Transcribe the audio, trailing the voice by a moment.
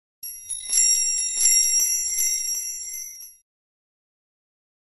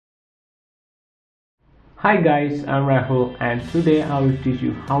Hi guys, I'm Rahul and today I will teach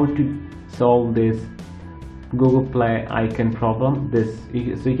you how to solve this Google Play icon problem. So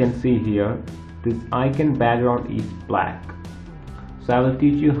you can see here, this icon background is black. So I will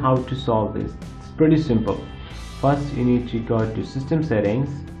teach you how to solve this. It's pretty simple. First you need to go to System Settings,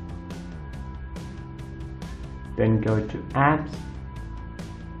 then go to Apps,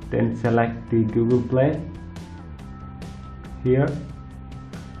 then select the Google Play. Here,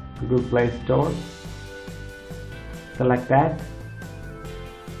 Google Play Store. Select that,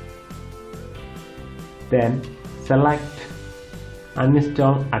 then select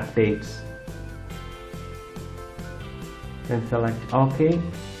uninstall updates, then select OK,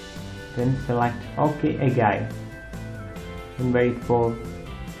 then select OK again and wait for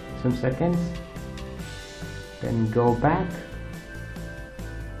some seconds, then go back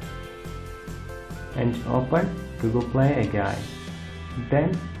and open Google Play again,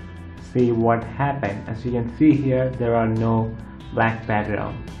 then see what happened. As you can see here, there are no black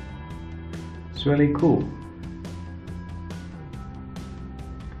background. It's really cool.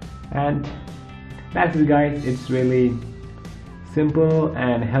 And that's it guys, it's really simple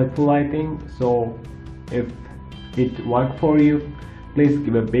and helpful I think. So if it worked for you, please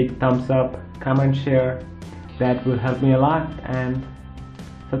give a big thumbs up, comment, share. That will help me a lot, and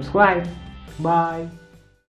subscribe. Bye.